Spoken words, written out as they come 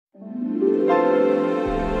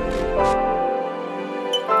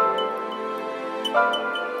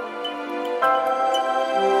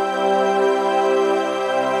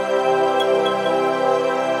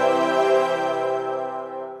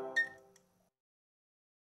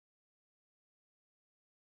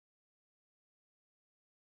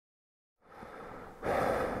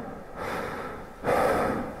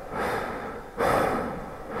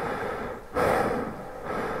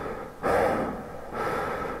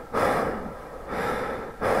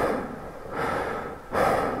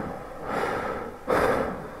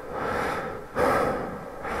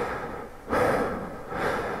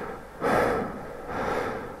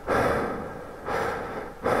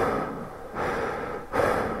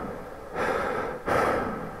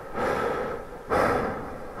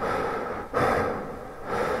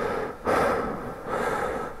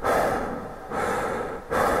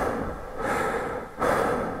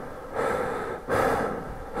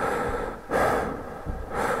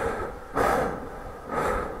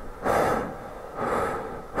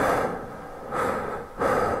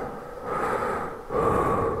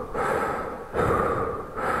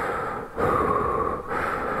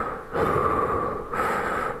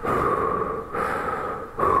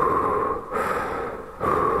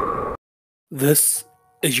This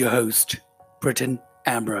is your host, Britton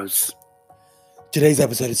Ambrose. Today's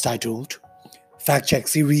episode is titled Fact Check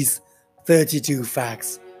Series 32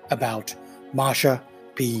 Facts About Marsha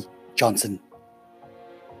P. Johnson.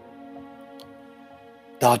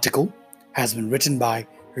 The article has been written by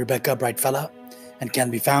Rebecca Brightfeller and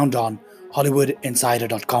can be found on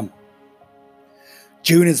HollywoodInsider.com.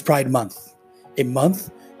 June is Pride Month, a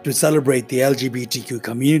month to celebrate the LGBTQ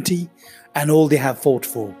community and all they have fought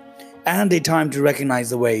for, and a time to recognize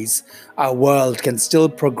the ways our world can still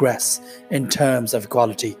progress in terms of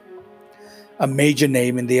equality. A major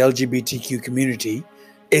name in the LGBTQ community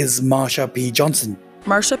is Marsha P. Johnson.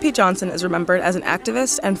 Marsha P. Johnson is remembered as an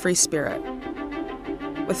activist and free spirit,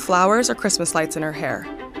 with flowers or Christmas lights in her hair.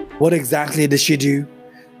 What exactly did she do?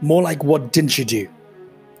 More like, what didn't she do?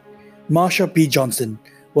 Marsha P. Johnson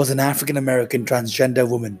was an African-American transgender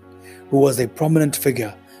woman who was a prominent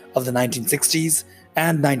figure of the 1960s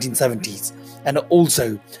and 1970s, and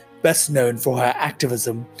also best known for her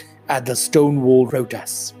activism at the Stonewall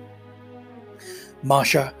protests.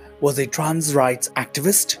 Marsha was a trans rights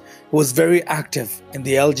activist who was very active in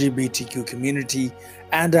the LGBTQ community,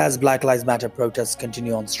 and as Black Lives Matter protests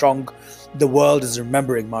continue on strong, the world is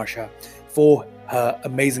remembering Marsha for her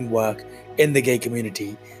amazing work in the gay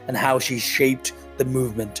community and how she shaped the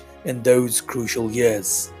movement in those crucial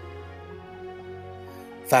years.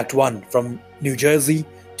 Fact 1, from New Jersey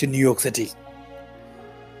to New York City.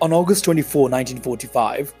 On August 24,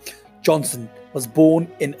 1945, Johnson was born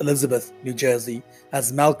in Elizabeth, New Jersey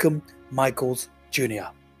as Malcolm Michaels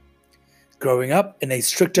Jr. Growing up in a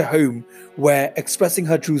stricter home where expressing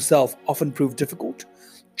her true self often proved difficult,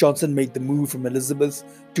 Johnson made the move from Elizabeth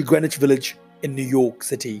to Greenwich Village in New York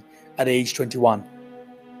City at age 21.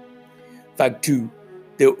 Fact 2,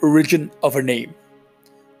 the origin of her name.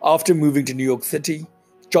 After moving to New York City,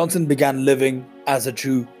 Johnson began living as a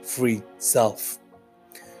true free self.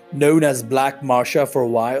 Known as Black Marsha for a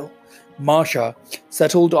while, Marsha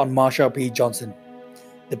settled on Marsha P. Johnson.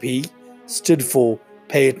 The P stood for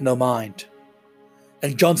Pay It No Mind.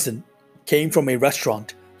 And Johnson came from a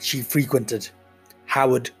restaurant she frequented,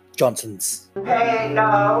 Howard Johnson's. Pay it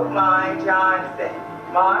no mind Johnson.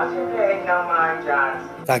 Marsha Pay It No Mind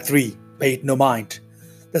Johnson. Fact 3, Pay It No Mind.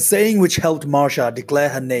 The saying which helped Marsha declare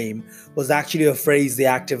her name was actually a phrase the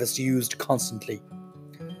activist used constantly.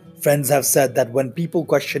 Friends have said that when people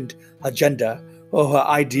questioned her gender or her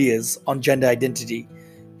ideas on gender identity,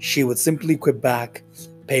 she would simply quip back,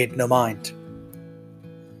 "Pay it no mind."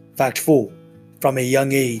 Fact 4, from a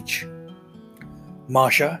young age.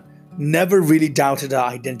 Marsha never really doubted her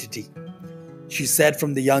identity. She said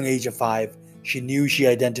from the young age of 5, she knew she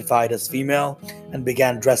identified as female and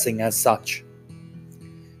began dressing as such.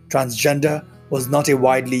 Transgender was not a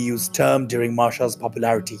widely used term during Marsha's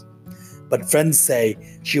popularity, but friends say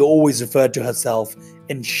she always referred to herself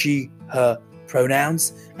in she, her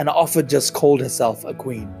pronouns and often just called herself a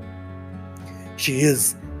queen. She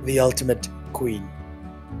is the ultimate queen.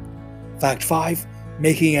 Fact 5,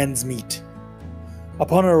 making ends meet.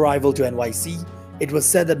 Upon her arrival to NYC, it was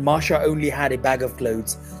said that Marsha only had a bag of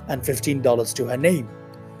clothes and $15 to her name.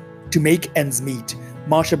 To make ends meet,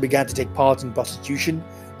 Marsha began to take part in prostitution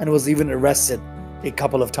and was even arrested a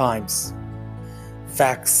couple of times.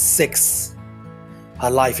 Fact 6, her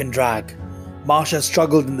life in drag. Marsha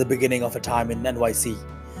struggled in the beginning of her time in NYC,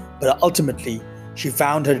 but ultimately she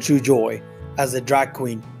found her true joy as a drag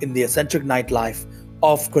queen in the eccentric nightlife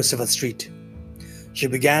off Christopher Street. She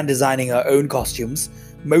began designing her own costumes,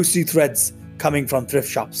 mostly threads coming from thrift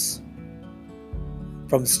shops.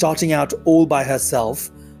 From starting out all by herself,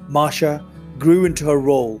 Marsha grew into her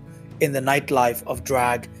role in the nightlife of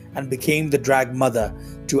drag and became the drag mother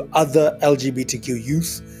to other LGBTQ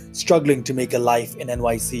youth struggling to make a life in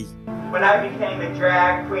NYC. When I became a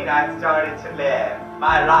drag queen, I started to live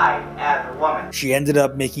my life as a woman. She ended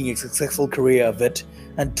up making a successful career of it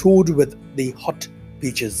and toured with the Hot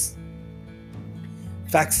Peaches.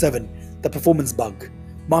 Fact 7. The performance bug.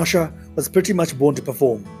 Marsha was pretty much born to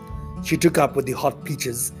perform. She took up with the Hot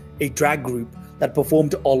Peaches, a drag group that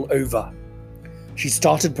performed all over. She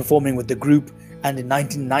started performing with the group, and in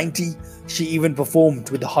 1990, she even performed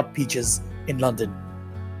with the Hot Peaches in London.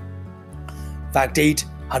 Fact 8.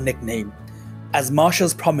 Her nickname. As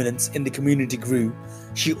Marsha's prominence in the community grew,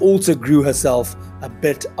 she also grew herself a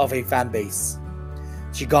bit of a fan base.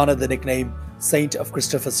 She garnered the nickname Saint of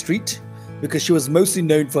Christopher Street because she was mostly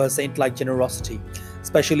known for her saint-like generosity,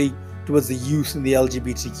 especially towards the youth in the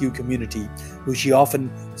LGBTQ community, who she often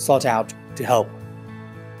sought out to help.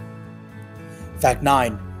 Fact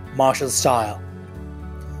 9. Marsha's style.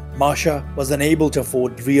 Marsha was unable to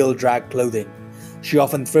afford real drag clothing. She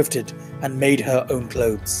often thrifted and made her own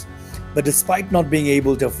clothes. But despite not being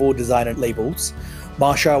able to afford designer labels,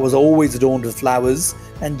 Marsha was always adorned with flowers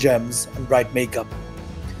and gems and bright makeup.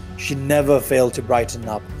 She never failed to brighten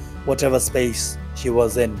up whatever space she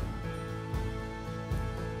was in.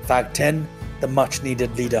 Fact 10. The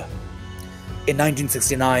much-needed leader. In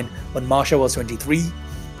 1969, when Marsha was 23,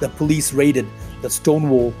 the police raided the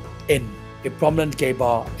Stonewall Inn, a prominent gay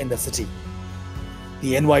bar in the city.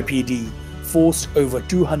 The NYPD forced over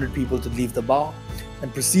 200 people to leave the bar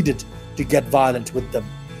and proceeded to get violent with them.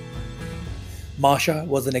 Marsha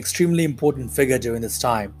was an extremely important figure during this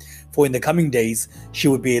time, for in the coming days, she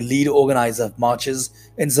would be a lead organizer of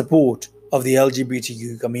marches in support of the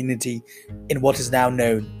LGBTQ community in what is now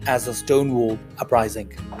known as the Stonewall Uprising.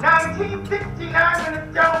 1969,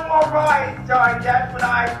 when the Stonewall riot started, that's when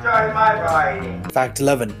I started my rioting. Fact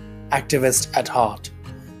 11. Activist at heart.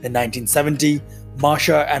 In 1970,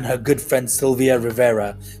 Marsha and her good friend Sylvia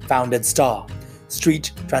Rivera founded STAR,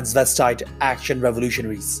 Street Transvestite Action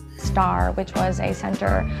Revolutionaries. STAR, which was a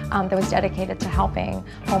center that was dedicated to helping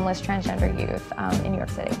homeless transgender youth in New York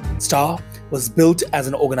City. STAR was built as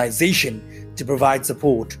an organization to provide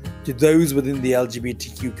support to those within the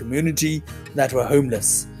LGBTQ community that were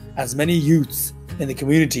homeless, as many youths in the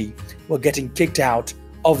community were getting kicked out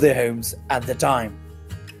of their homes at the time.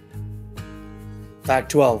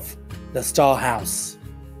 Fact 12. The Star House.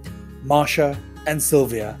 Marsha and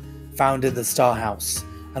Sylvia founded the Star House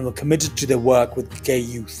and were committed to their work with gay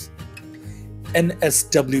youth.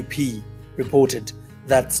 NSWP reported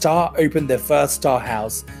that Star opened their first Star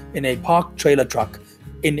House in a parked trailer truck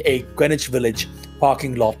in a Greenwich Village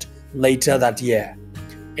parking lot later that year.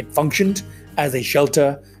 It functioned as a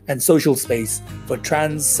shelter and social space for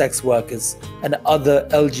trans sex workers and other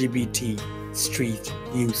LGBT street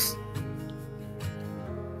youth.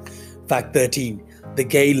 Fact 13. The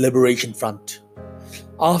Gay Liberation Front.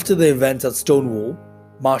 After the events at Stonewall,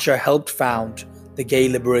 Marsha helped found the Gay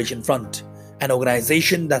Liberation Front, an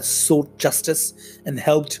organization that sought justice and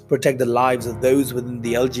helped protect the lives of those within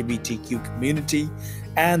the LGBTQ community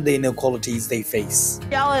and the inequalities they face.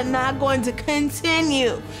 Y'all are not going to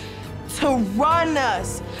continue to run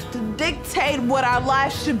us, to dictate what our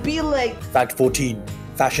lives should be like. Fact 14.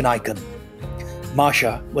 Fashion icon.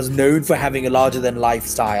 Marsha was known for having a larger-than-life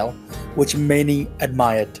style, which many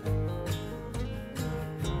admired.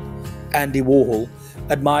 Andy Warhol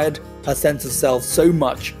admired her sense of self so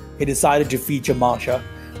much he decided to feature Marsha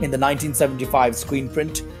in the 1975 screen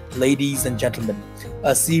print Ladies and Gentlemen,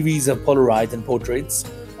 a series of Polaroids and portraits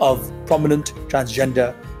of prominent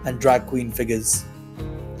transgender and drag queen figures.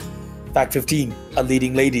 Fact 15. A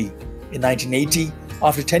leading lady. In 1980,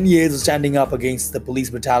 after 10 years of standing up against the police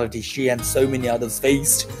brutality she and so many others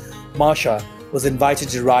faced, Marsha was invited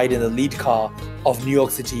to ride in the lead car of New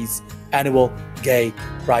York City's annual Gay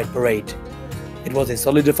Pride Parade. It was a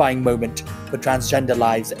solidifying moment for transgender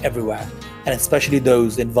lives everywhere, and especially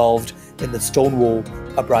those involved in the Stonewall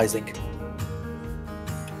Uprising.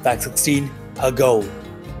 Fact 16. Her goal.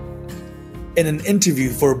 In an interview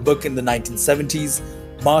for a book in the 1970s,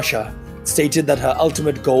 Marsha stated that her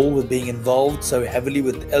ultimate goal with being involved so heavily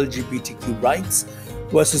with LGBTQ rights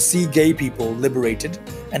was to see gay people liberated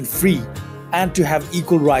and free and to have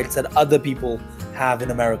equal rights that other people have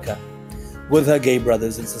in America, with her gay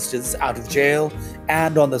brothers and sisters out of jail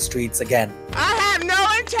and on the streets again. I have no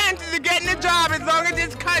intention of getting a job as long as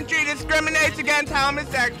this country discriminates against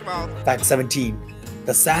homosexuals. Fact 17.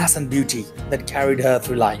 the sass and beauty that carried her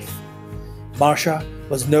through life. Marsha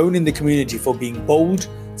was known in the community for being bold,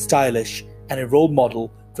 stylish, and a role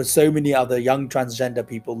model for so many other young transgender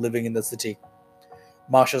people living in the city.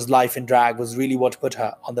 Marsha's life in drag was really what put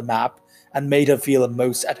her on the map and made her feel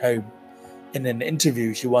most at home. In an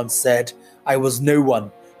interview, she once said, "I was no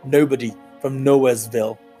one, nobody from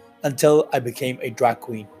Nowheresville until I became a drag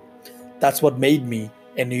queen. That's what made me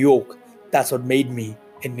in New York. That's what made me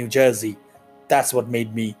in New Jersey. That's what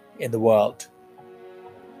made me in the world."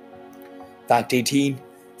 Fact 18.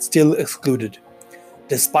 Still excluded.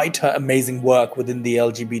 Despite her amazing work within the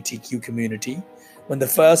LGBTQ community, when the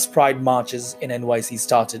first Pride marches in NYC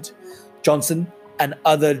started, Johnson and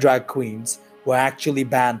other drag queens were actually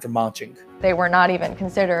banned from marching. They were not even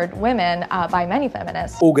considered women by many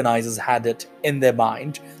feminists. Organizers had it in their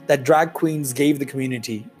mind that drag queens gave the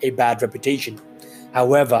community a bad reputation.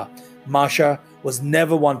 However, Marsha was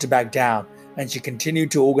never one to back down, and she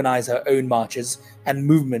continued to organize her own marches and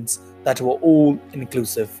movements that were all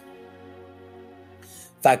inclusive.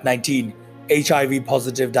 Fact 19.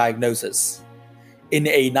 HIV-positive diagnosis. In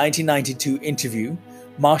a 1992 interview,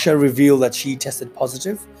 Marsha revealed that she tested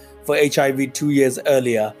positive for HIV 2 years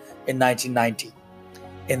earlier in 1990.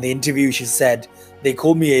 In the interview, she said, "They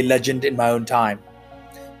call me a legend in my own time,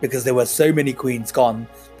 because there were so many queens gone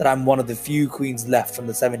that I'm one of the few queens left from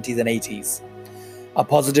the 70s and 80s. A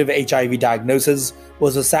positive HIV diagnosis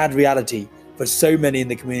was a sad reality for so many in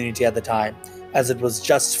the community at the time, as it was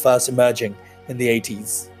just first emerging in the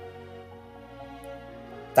 80s.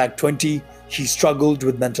 Fact 20. She struggled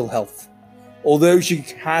with mental health. Although she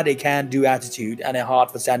had a can-do attitude and a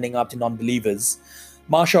heart for standing up to non-believers,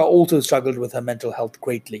 Marsha also struggled with her mental health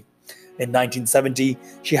greatly. In 1970,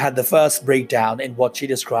 she had the first breakdown in what she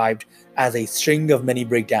described as a string of many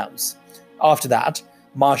breakdowns. After that,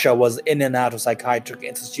 Marsha was in and out of psychiatric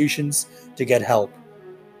institutions to get help.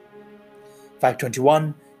 Fact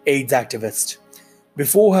 21. AIDS activist.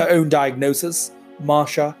 Before her own diagnosis,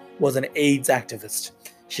 Marsha was an AIDS activist.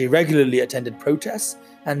 She regularly attended protests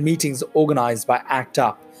and meetings organized by ACT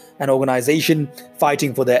UP, an organization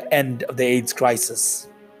fighting for the end of the AIDS crisis.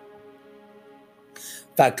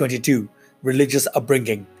 Fact 22. Religious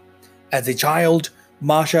upbringing. As a child,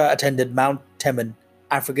 Marsha attended Mount Teman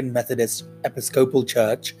African Methodist Episcopal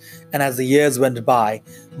Church, and as the years went by,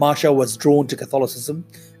 Marsha was drawn to Catholicism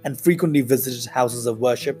and frequently visited houses of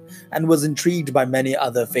worship and was intrigued by many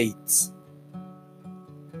other faiths.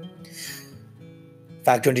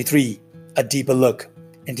 Fact 23. A deeper look.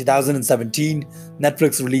 In 2017,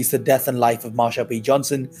 Netflix released The Death and Life of Marsha P.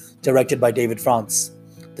 Johnson, directed by David France.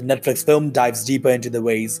 The Netflix film dives deeper into the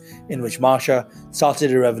ways in which Marsha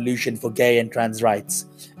started a revolution for gay and trans rights,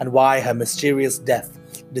 and why her mysterious death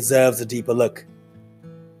deserves a deeper look.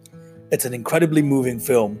 It's an incredibly moving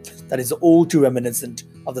film that is all too reminiscent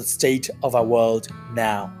of the state of our world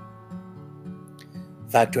now.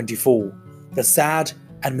 Fact 24. The sad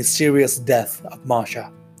and mysterious death of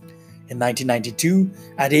Marsha. In 1992,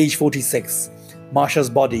 at age 46, Marsha's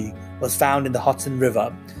body was found in the Hudson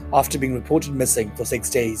River after being reported missing for 6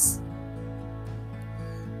 days.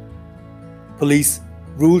 Police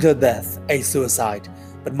ruled her death a suicide,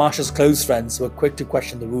 but Marsha's close friends were quick to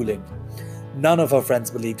question the ruling. None of her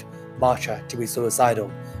friends believed Marsha to be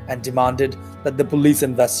suicidal and demanded that the police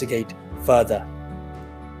investigate further.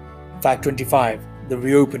 Fact 25. The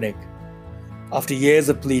reopening. After years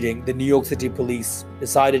of pleading, the New York City police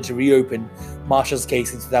decided to reopen Marsha's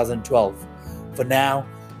case in 2012. For now,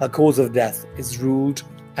 her cause of death is ruled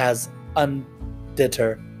as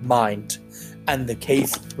undetermined, and the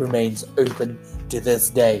case remains open to this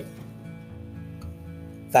day.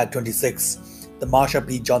 Fact 26. The Marsha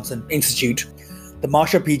P. Johnson Institute. The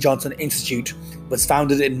Marsha P. Johnson Institute was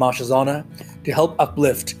founded in Marsha's honor to help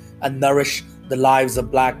uplift and nourish the lives of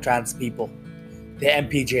Black trans people. The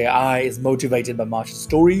MPJI is motivated by Marsha's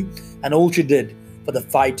story and all she did for the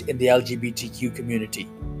fight in the LGBTQ community.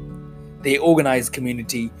 They organize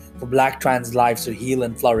community for Black trans lives to heal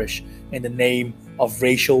and flourish in the name of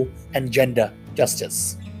racial and gender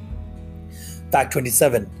justice. Fact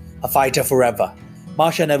 27. A fighter forever.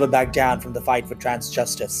 Marsha never backed down from the fight for trans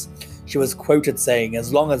justice. She was quoted saying,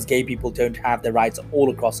 "As long as gay people don't have their rights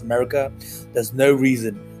all across America, there's no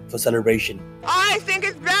reason for celebration." I think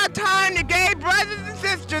it's about time the gay brothers and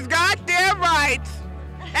sisters got their rights,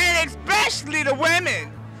 and especially the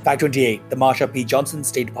women. Fact 28. The Marsha P. Johnson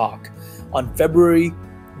State Park. On February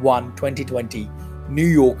 1, 2020, New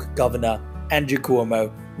York Governor Andrew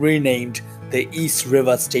Cuomo renamed the East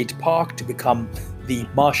River State Park to become the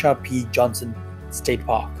Marsha P. Johnson State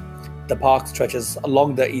Park. The park stretches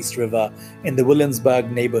along the East River in the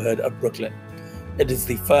Williamsburg neighborhood of Brooklyn. It is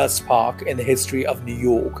the first park in the history of New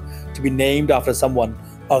York to be named after someone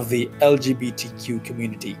of the LGBTQ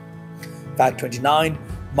community. Fact 29.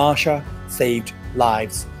 Marsha saved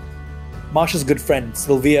lives. Marsha's good friend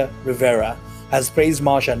Sylvia Rivera has praised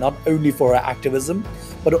Marsha not only for her activism,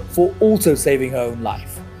 but for also saving her own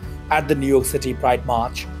life. At the New York City Pride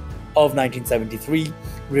March of 1973,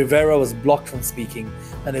 Rivera was blocked from speaking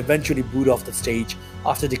and eventually booed off the stage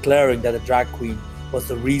after declaring that a drag queen was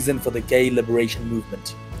the reason for the gay liberation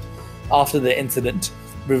movement. After the incident,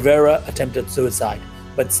 Rivera attempted suicide,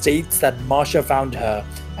 but states that Marsha found her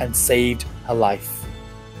and saved her life.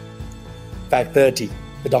 Fact 30.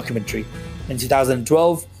 The documentary. In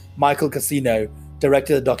 2012, Michael Cassino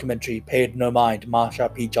directed the documentary Paid No Mind,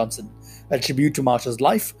 Marsha P. Johnson, a tribute to Marsha's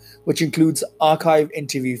life, which includes archive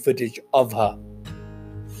interview footage of her.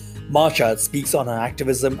 Marsha speaks on her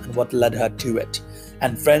activism and what led her to it,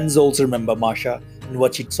 and friends also remember Marsha and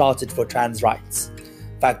what she started for trans rights.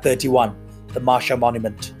 Fact 31. The Marsha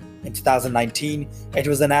Monument. In 2019, it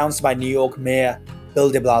was announced by New York Mayor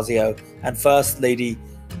Bill de Blasio and First Lady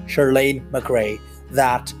Chirlane McRae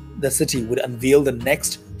that the city would unveil the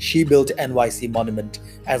next She Built NYC monument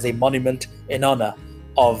as a monument in honor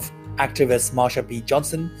of activists Marsha P.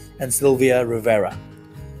 Johnson and Sylvia Rivera.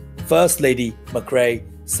 First Lady McRae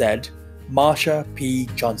said, Marsha P.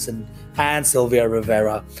 Johnson and Sylvia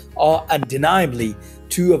Rivera are undeniably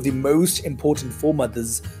two of the most important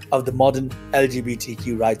foremothers of the modern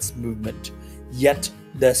LGBTQ rights movement, yet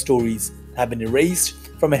their stories have been erased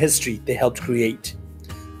from a history they helped create.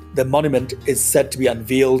 The monument is set to be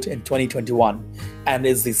unveiled in 2021 and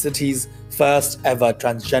is the city's first ever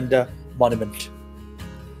transgender monument.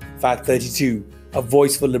 Fact 32. A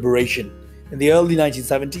voice for liberation. In the early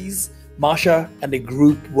 1970s, Marsha and a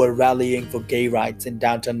group were rallying for gay rights in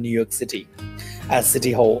downtown New York City. At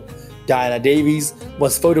City Hall, Diana Davies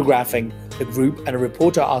was photographing the group and a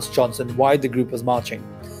reporter asked Johnson why the group was marching.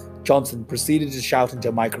 Johnson proceeded to shout into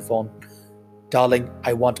a microphone, "Darling,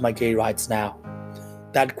 I want my gay rights now."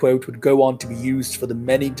 That quote would go on to be used for the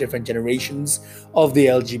many different generations of the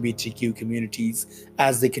LGBTQ communities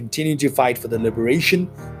as they continue to fight for the liberation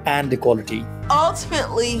and equality.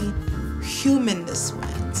 Ultimately, humanness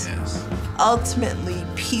wins. Yes. Ultimately,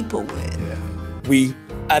 people win. Yeah. We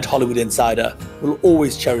at Hollywood Insider will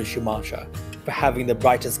always cherish you, Marsha, for having the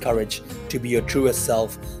brightest courage to be your truest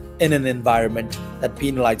self in an environment that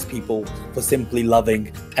penalizes people for simply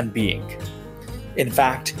loving and being. In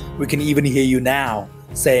fact, we can even hear you now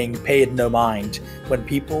saying "pay it no mind" when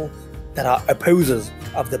people that are opposers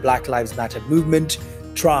of the Black Lives Matter movement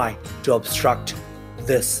try to obstruct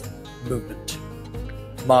this movement.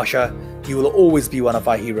 Marsha, you will always be one of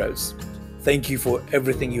our heroes. Thank you for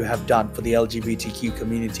everything you have done for the LGBTQ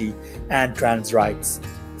community and trans rights.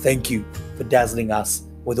 Thank you for dazzling us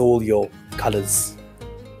with all your colors.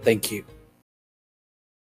 Thank you.